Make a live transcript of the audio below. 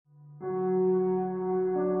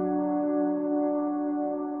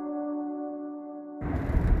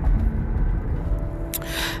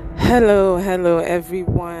Hello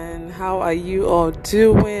everyone. How are you all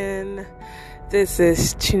doing? This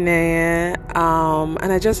is Chineye,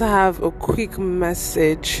 and I just have a quick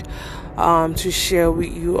message to share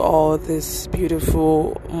with you all this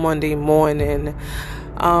beautiful Monday morning.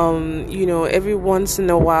 Every once in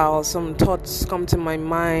a while, some thoughts come to my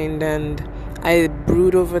mind and I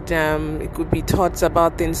brood over them. It could be thoughts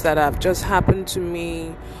about things that have just happened to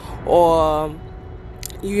me, or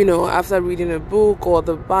after reading a book or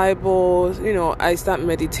the Bible, I start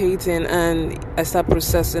meditating and I start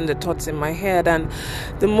processing the thoughts in my head. And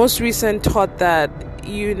the most recent thought that,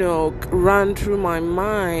 ran through my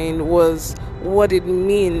mind was what it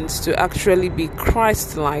means to actually be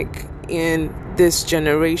Christ-like in this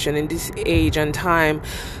generation, in this age and time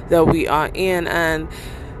that we are in. And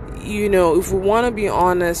if we want to be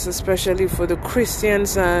honest, especially for the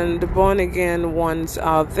Christians and the born-again ones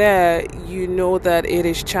out there, that it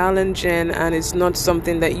is challenging and it's not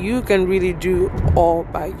something that you can really do all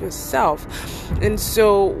by yourself. And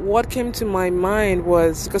so what came to my mind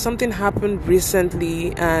was, because something happened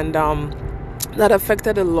recently and that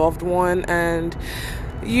affected a loved one, and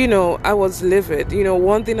I was livid.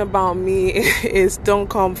 One thing about me is don't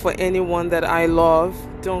come for anyone that I love.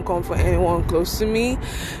 Don't come for anyone close to me.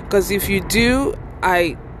 Because if you do,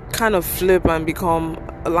 I kind of flip and become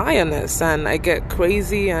a lioness. And I get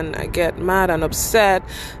crazy and I get mad and upset.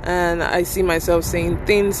 And I see myself saying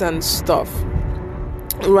things and stuff.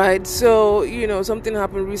 Right? So, something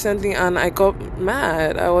happened recently and I got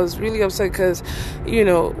mad. I was really upset because,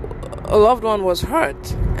 a loved one was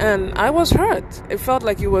hurt and I was hurt. It felt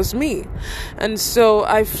like it was me. And so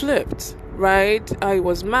I flipped, right? I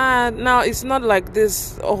was mad. Now, it's not like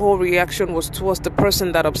this whole reaction was towards the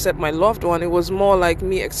person that upset my loved one. It was more like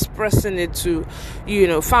me expressing it to,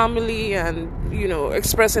 family and,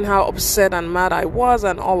 expressing how upset and mad I was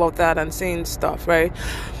and all of that and saying stuff, right?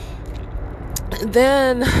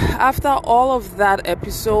 Then after all of that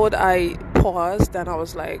episode, I paused and I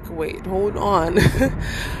was like, wait, hold on.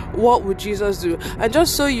 What would Jesus do? And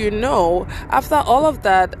just so you know, after all of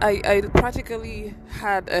that, I practically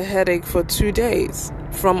had a headache for 2 days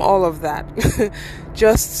from all of that.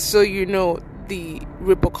 Just so you know the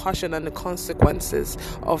repercussion and the consequences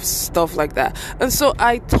of stuff like that. And so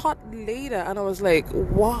I thought later and I was like,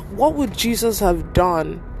 what would Jesus have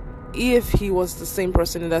done if he was the same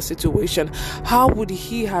person in that situation? How would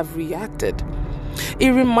he have reacted? It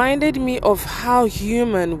reminded me of how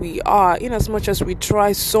human we are, in as much as we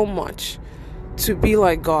try so much to be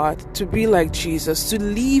like God, to be like Jesus, to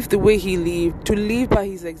live the way he lived, to live by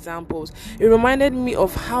his examples. It reminded me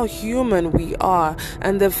of how human we are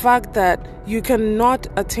and the fact that you cannot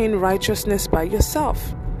attain righteousness by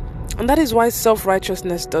yourself. And that is why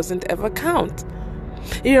self-righteousness doesn't ever count.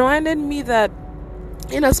 It reminded me that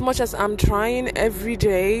in as much as I'm trying every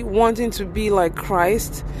day, wanting to be like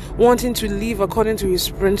Christ, wanting to live according to his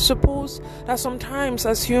principles, that sometimes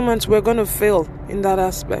as humans we're going to fail in that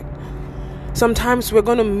aspect. Sometimes we're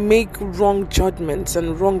going to make wrong judgments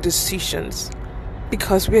and wrong decisions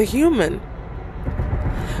because we're human.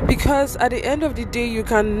 Because at the end of the day, you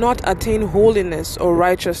cannot attain holiness or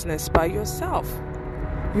righteousness by yourself.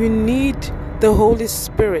 You need the Holy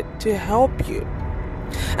Spirit to help you.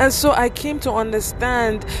 And so I came to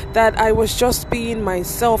understand that I was just being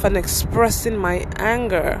myself and expressing my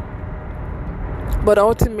anger. But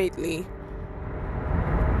ultimately,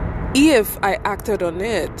 if I acted on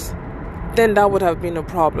it, then that would have been a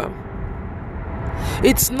problem.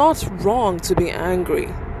 It's not wrong to be angry,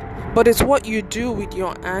 but it's what you do with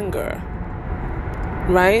your anger.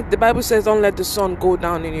 Right? The Bible says don't let the sun go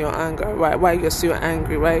down in your anger, right? While you're still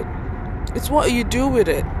angry, right? It's what you do with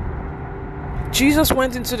it. Jesus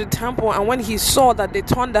went into the temple, and when he saw that they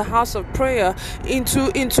turned the house of prayer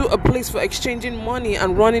into a place for exchanging money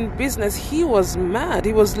and running business, he was mad.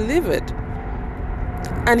 He was livid.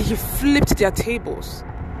 And he flipped their tables,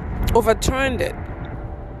 overturned it,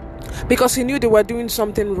 because he knew they were doing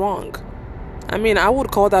something wrong. I mean, I would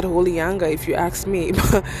call that holy anger if you ask me.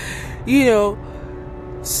 But,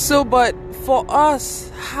 but for us,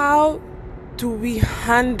 how do we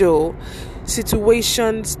handle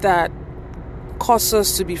situations that cause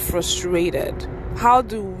us to be frustrated? How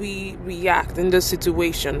do we react in those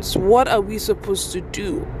situations? What are we supposed to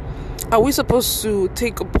do? Are we supposed to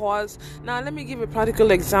take a pause? Now, let me give a practical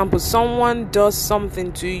example. Someone does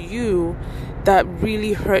something to you that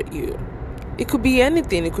really hurt you. It could be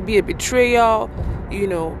anything. It could be a betrayal.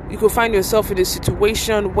 You could find yourself in a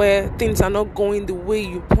situation where things are not going the way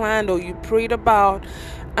you planned or you prayed about,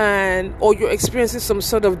 or you're experiencing some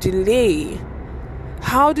sort of delay.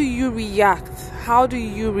 How do you react? How do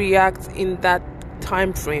you react in that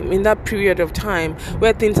time frame, in that period of time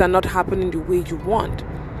where things are not happening the way you want,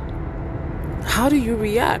 how do you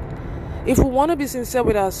react? If we want to be sincere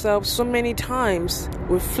with ourselves, so many times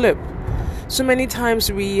we flip. So many times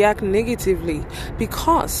we react negatively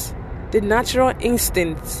because the natural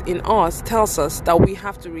instincts in us tells us that we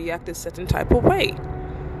have to react a certain type of way.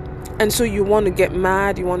 And so you want to get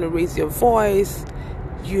mad, you want to raise your voice,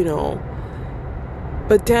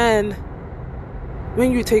 But then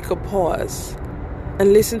when you take a pause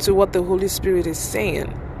and listen to what the Holy Spirit is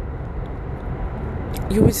saying,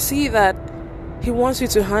 you will see that He wants you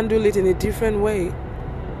to handle it in a different way.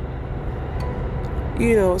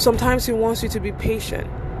 Sometimes He wants you to be patient.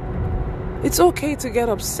 It's okay to get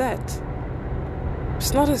upset.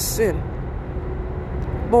 It's not a sin.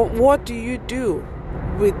 But what do you do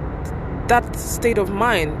with that state of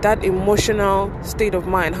mind, that emotional state of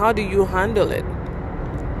mind? How do you handle it?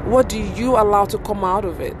 What do you allow to come out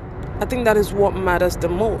of it? I think that is what matters the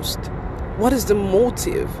most. What is the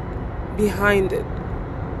motive behind it?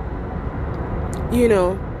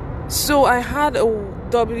 So I had a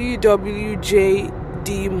WWJD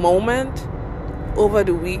moment over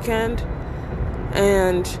the weekend,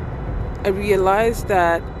 and I realized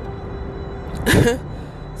that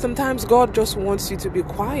sometimes God just wants you to be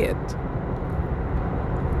quiet.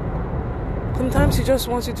 Sometimes He just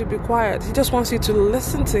wants you to be quiet. He just wants you to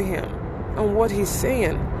listen to Him and what He's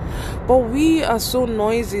saying. But we are so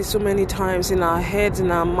noisy so many times in our heads,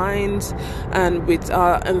 in our minds, and with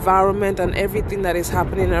our environment and everything that is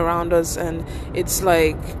happening around us. And it's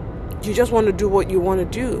like you just want to do what you want to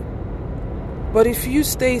do. But if you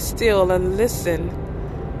stay still and listen,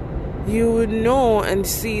 you would know and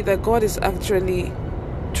see that God is actually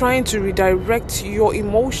trying to redirect your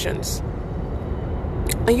emotions.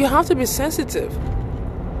 And you have to be sensitive,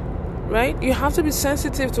 right? You have to be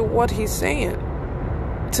sensitive to what He's saying,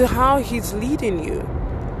 to how He's leading you.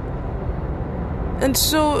 And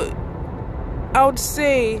so I would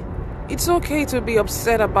say it's okay to be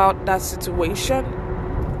upset about that situation,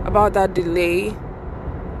 about that delay.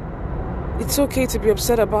 It's okay to be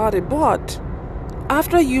upset about it, but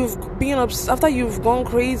after you've gone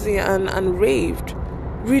crazy and raved,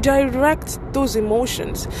 redirect those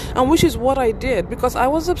emotions. And which is what I did, because I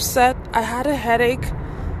was upset. I had a headache.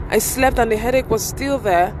 I slept and the headache was still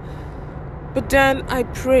there. But then I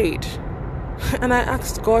prayed and I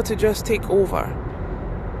asked God to just take over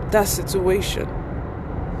that situation.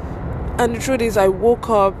 And the truth is, I woke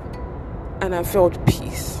up and I felt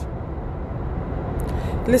peace.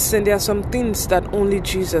 Listen, there are some things that only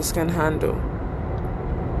Jesus can handle.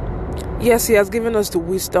 Yes, He has given us the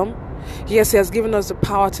wisdom. Yes, He has given us the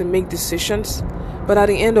power to make decisions. But at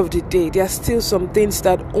the end of the day, there are still some things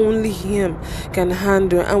that only Him can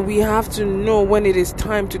handle. And we have to know when it is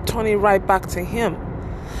time to turn it right back to Him.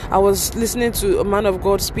 I was listening to a man of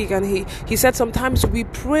God speak, and he said sometimes we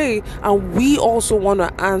pray and we also want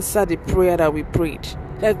to answer the prayer that we prayed.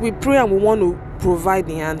 Like we pray and we want to provide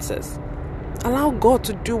the answers. Allow God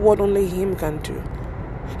to do what only Him can do.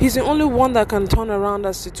 He's the only one that can turn around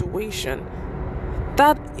that situation.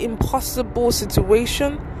 That impossible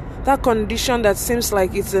situation, that condition that seems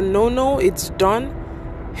like it's a no-no, it's done,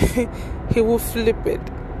 He will flip it.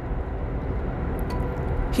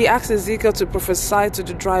 He asked Ezekiel to prophesy to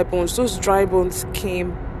the dry bones. Those dry bones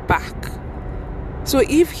came back. So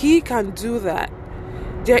if He can do that,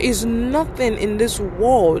 there is nothing in this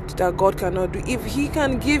world that God cannot do. If He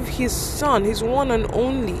can give His Son, His one and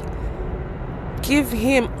only, give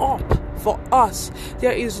Him up for us,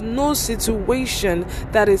 there is no situation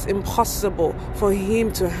that is impossible for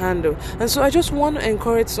Him to handle. And so I just want to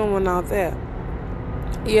encourage someone out there.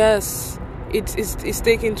 Yes, it's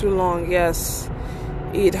taking too long. Yes,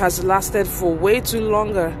 it has lasted for way too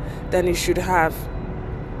longer than it should have.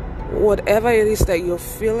 Whatever it is that you're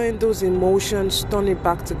feeling, those emotions, turn it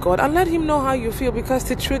back to God and let Him know how you feel, because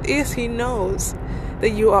the truth is He knows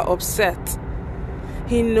that you are upset.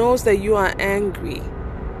 He knows that you are angry.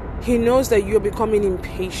 He knows that you're becoming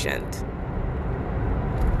impatient.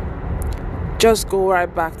 Just go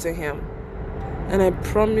right back to Him. And I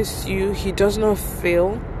promise you, He does not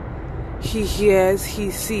fail. He hears,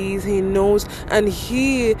 He sees, He knows, and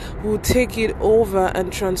He will take it over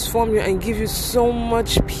and transform you and give you so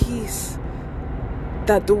much peace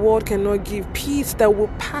that the world cannot give. Peace that will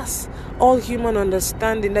pass all human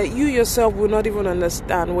understanding, that you yourself will not even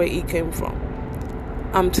understand where it came from.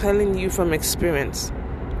 I'm telling you from experience.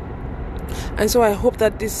 And so I hope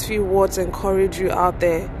that these few words encourage you out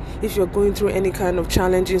there. If you're going through any kind of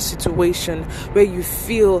challenging situation where you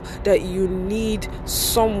feel that you need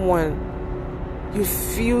someone, you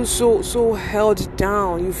feel so held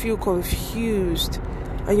down, you feel confused,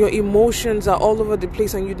 and your emotions are all over the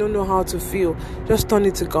place and you don't know how to feel, just turn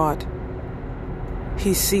it to God.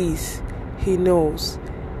 He sees, He knows,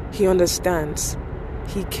 He understands,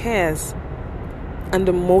 He cares, and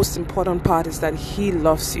the most important part is that He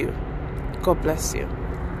loves you. God bless you.